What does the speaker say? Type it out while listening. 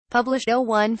Published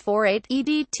 0148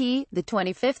 EDT, the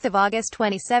 25th of August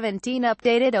 2017.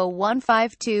 Updated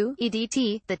 0152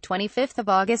 EDT, the 25th of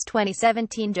August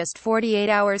 2017. Just 48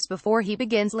 hours before he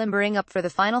begins limbering up for the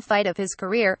final fight of his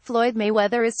career, Floyd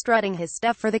Mayweather is strutting his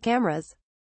stuff for the cameras.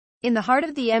 In the heart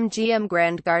of the MGM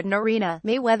Grand Garden Arena,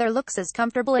 Mayweather looks as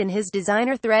comfortable in his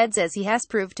designer threads as he has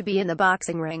proved to be in the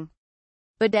boxing ring.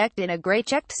 Bedecked in a gray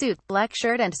checked suit, black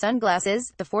shirt and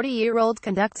sunglasses, the 40-year-old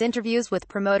conducts interviews with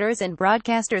promoters and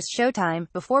broadcasters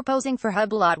Showtime, before posing for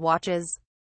Hublot watches.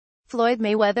 Floyd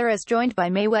Mayweather is joined by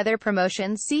Mayweather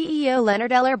Promotions CEO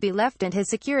Leonard Ellerbe left and his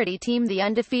security team. The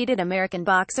undefeated American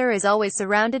boxer is always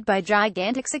surrounded by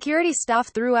gigantic security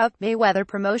staff throughout. Mayweather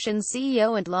Promotions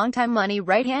CEO and longtime money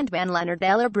right-hand man Leonard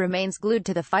Ellerbe remains glued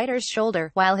to the fighter's shoulder,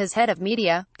 while his head of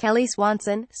media, Kelly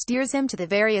Swanson, steers him to the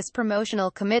various promotional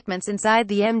commitments inside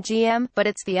the MGM, but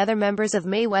it's the other members of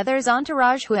Mayweather's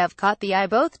entourage who have caught the eye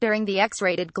both during the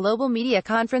X-rated global media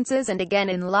conferences and again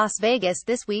in Las Vegas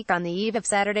this week on the eve of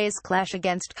Saturday's clash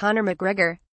against Conor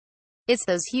McGregor. It's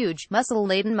those huge,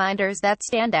 muscle-laden minders that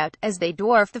stand out, as they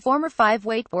dwarf the former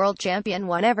five-weight world champion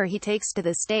whenever he takes to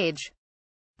the stage.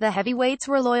 The heavyweights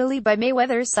were loyally by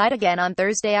Mayweather's side again on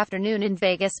Thursday afternoon in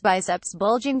Vegas, biceps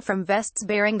bulging from vests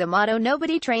bearing the motto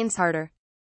 "Nobody trains harder."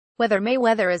 Whether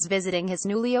Mayweather is visiting his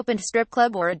newly opened strip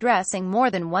club or addressing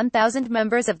more than 1,000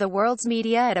 members of the world's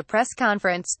media at a press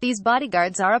conference, these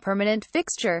bodyguards are a permanent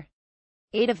fixture.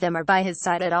 8 of them are by his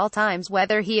side at all times,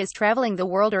 whether he is traveling the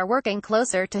world or working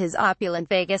closer to his opulent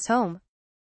Vegas home.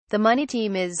 The money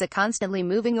team is a constantly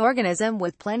moving organism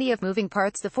with plenty of moving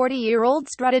parts. The 40-year-old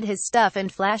strutted his stuff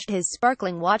and flashed his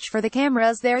sparkling watch for the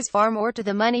cameras. There's far more to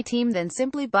the money team than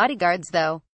simply bodyguards,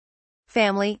 though.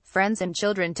 Family, friends and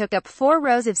children took up 4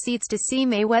 rows of seats to see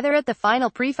Mayweather at the final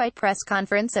pre-fight press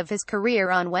conference of his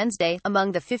career on Wednesday.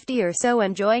 Among the 50 or so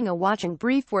enjoying a watching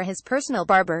brief were his personal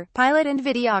barber, pilot and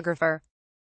videographer.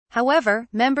 However,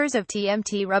 members of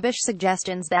TMT rubbish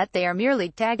suggestions that they are merely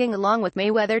tagging along with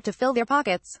Mayweather to fill their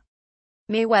pockets.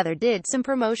 Mayweather did some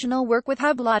promotional work with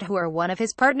Hublot, who are one of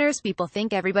his partners. People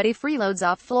think everybody freeloads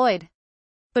off Floyd,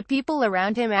 but people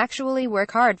around him actually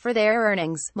work hard for their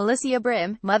earnings. Melissa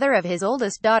Brim, mother of his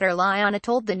oldest daughter Lyanna,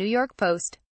 told the New York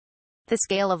Post. The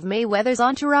scale of Mayweather's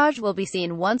entourage will be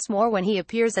seen once more when he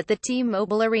appears at the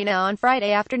T-Mobile Arena on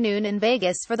Friday afternoon in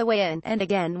Vegas for the weigh-in, and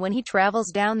again when he travels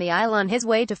down the aisle on his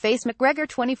way to face McGregor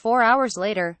 24 hours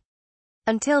later.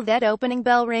 Until that opening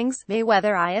bell rings,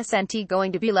 Mayweather isn't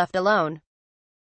going to be left alone.